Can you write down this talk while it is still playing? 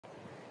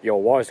Yo,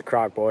 what is the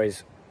crack,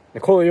 boys?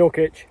 Nikola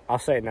Jokic, I'll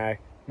say it now.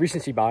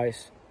 Recency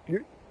bias.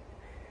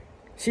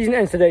 Season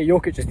ends today,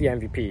 Jokic is the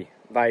MVP.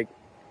 Like,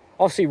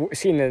 obviously,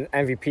 seeing an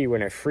MVP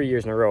winner 3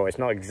 years in a row, it's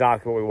not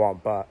exactly what we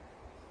want, but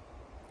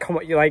come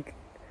on,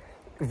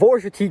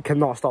 voter fatigue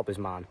cannot stop this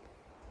man.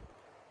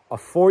 A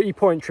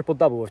 40-point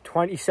triple-double with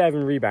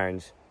 27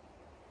 rebounds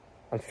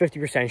and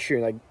 50%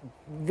 shooting. Like,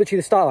 literally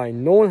the stat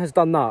line, no one has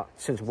done that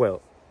since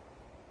Wilt.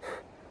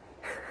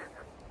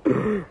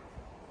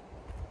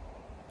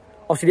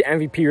 Obviously, the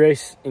MVP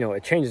race,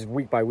 it changes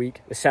week by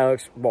week. The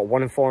Celtics,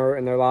 1-4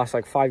 in their last,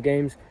 5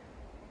 games.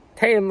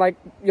 Tatum,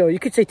 you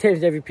could say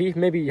Tatum's MVP.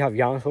 Maybe you have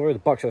Giannis over. The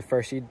Bucks are the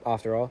first seed,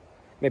 after all.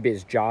 Maybe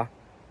it's Ja.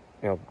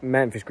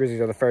 Memphis Grizzlies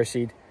are the first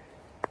seed.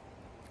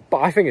 But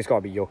I think it's got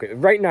to be Jokic.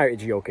 Right now,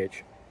 it's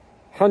Jokic.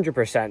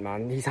 100%,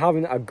 man. He's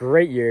having a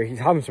great year. He's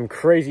having some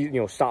crazy,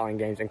 stat line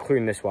games,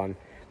 including this one.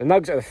 The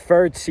Nuggets are the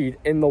 3rd seed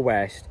in the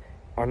West,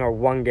 are now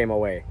 1 game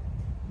away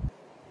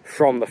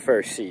from the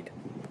 1st seed.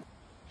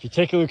 If you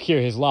take a look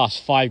here, his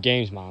last 5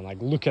 games, man,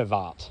 look at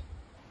that.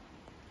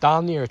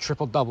 Damn near a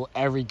triple-double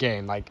every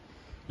game.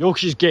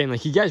 Jokic's game,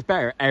 he gets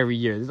better every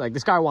year.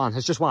 This guy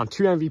has just won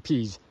 2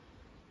 MVPs.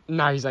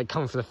 Now he's,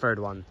 coming for the 3rd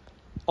one.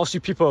 Also,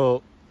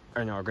 people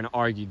are going to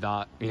argue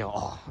that,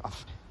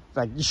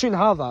 you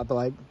shouldn't have that,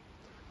 but,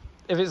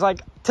 if it's,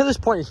 to this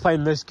point he's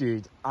playing this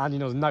good,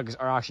 and, the Nuggets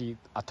are actually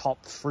a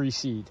top 3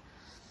 seed,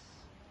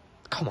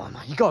 come on,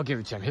 man, you got to give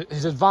it to him.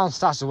 His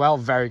advanced stats as well,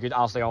 very good,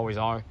 as they always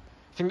are.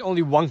 I think the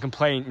only one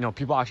complaint,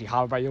 people actually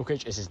have about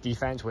Jokic is his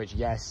defense, which,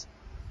 yes,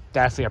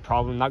 definitely a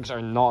problem. Nuggets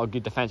are not a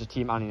good defensive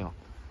team, and,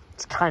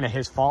 it's kind of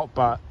his fault,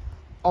 but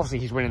obviously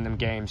he's winning them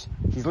games.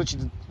 He's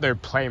literally their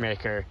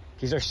playmaker.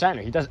 He's their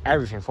center. He does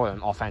everything for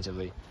them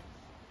offensively.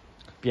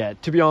 Yeah,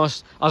 to be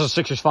honest, as a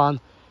Sixers fan,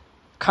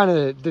 kind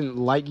of didn't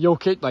like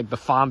Jokic, the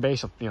fan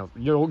base of,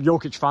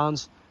 Jokic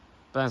fans.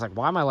 But I was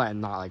why am I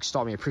letting that,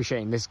 stop me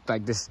appreciating this,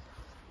 this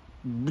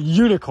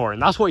unicorn?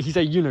 That's what he's,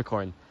 a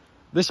unicorn.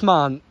 This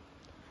man,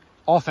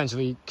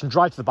 offensively, can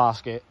drive to the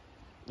basket.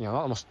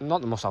 Not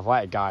the most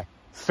athletic guy.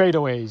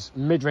 Fadeaways,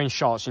 mid-range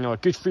shots, a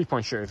good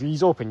 3-point shooter. If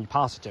he's open, you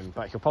pass it to him,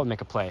 but he'll probably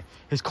make a play.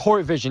 His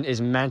court vision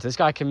is mental. This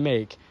guy can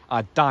make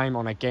a dime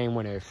on a game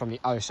winner from the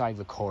other side of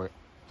the court.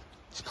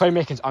 His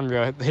playmaking's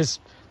unreal.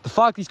 The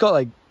fact he's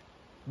got,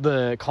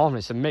 the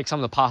confidence to make some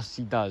of the passes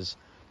he does,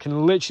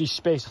 can literally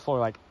space the floor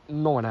like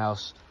no one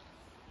else.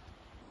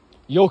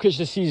 Jokic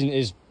this season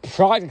is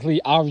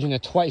practically averaging a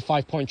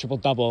 25-point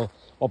triple-double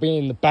while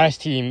being the best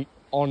player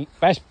on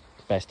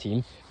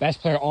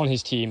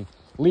his team,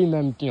 leading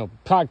them,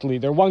 practically,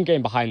 they're 1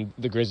 game behind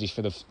the Grizzlies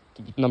for the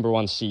number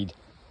 1 seed.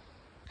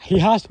 He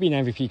has to be in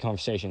MVP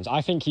conversations.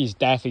 I think he's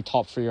definitely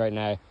top 3 right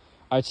now.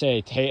 I'd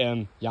say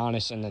Tatum,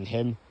 Giannis, and then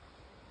him.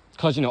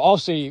 Because,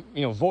 obviously,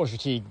 voter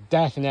fatigue,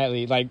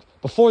 definitely,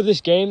 before this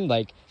game,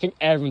 I think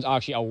everyone's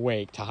actually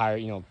awake to hire,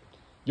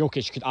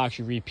 Jokic could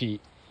actually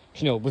repeat.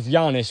 With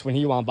Giannis, when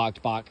he won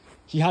back-to-back,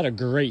 he had a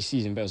great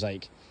season, but it was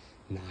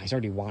nah, he's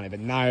already won it. But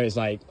now it's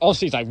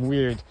obviously it's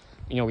weird.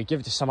 We give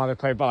it to some other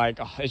player, but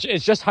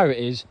it's just how it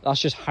is. That's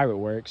just how it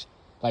works.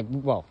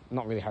 Well,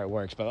 not really how it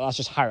works, but that's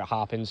just how it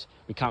happens.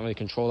 We can't really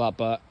control that.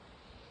 But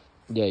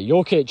yeah,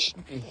 Jokic,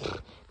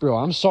 bro,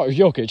 I'm sorry,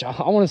 Jokic.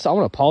 I want to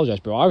apologize,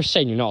 bro. I was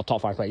saying you're not a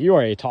top 5 player. You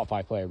are a top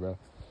 5 player, bro.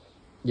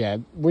 Yeah,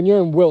 when you're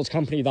in Wilt's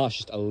company, that's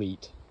just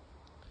elite.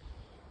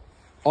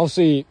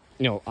 Obviously,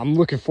 I'm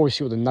looking forward to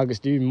see what the Nuggets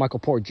do. Michael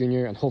Porter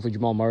Jr. and hopefully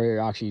Jamal Murray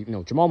are actually,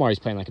 Jamal Murray's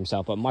playing like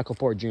himself, but Michael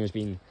Porter Jr. has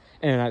been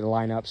in and out of the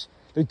lineups.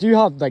 They do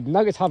have,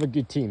 Nuggets have a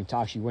good team to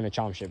actually win a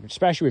championship,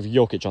 especially with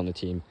Jokic on the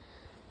team.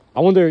 I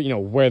wonder,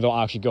 where they'll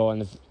actually go,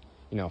 and if,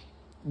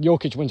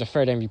 Jokic wins a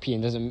 3rd MVP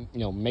and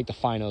doesn't, make the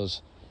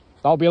finals,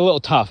 that'll be a little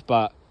tough,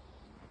 but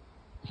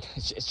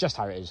it's just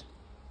how it is.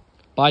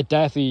 But I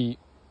definitely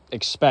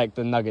expect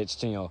the Nuggets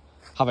to,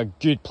 have a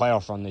good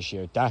playoff run this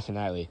year,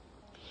 definitely.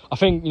 I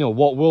think,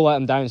 what will let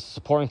them down is the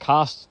supporting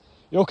cast.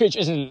 Jokic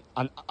isn't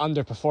an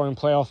underperforming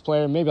playoff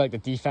player, maybe the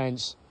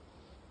defense,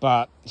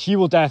 but he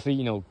will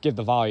definitely, give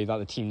the value that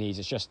the team needs.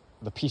 It's just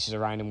the pieces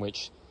around him,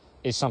 which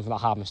is something that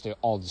happens to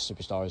all the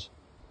superstars.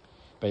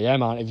 But yeah,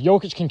 man, if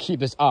Jokic can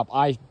keep this up,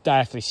 I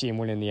definitely see him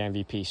winning the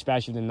MVP,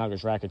 especially if the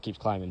Nuggets record keeps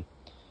climbing.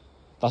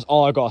 That's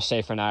all I got to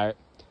say for now.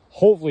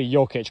 Hopefully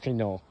Jokic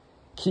can,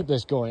 keep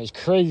this going. It's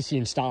crazy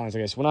seeing stat lines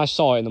like this. When I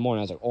saw it in the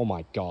morning, I was oh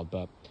my God,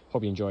 but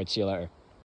hope you enjoyed. See you later.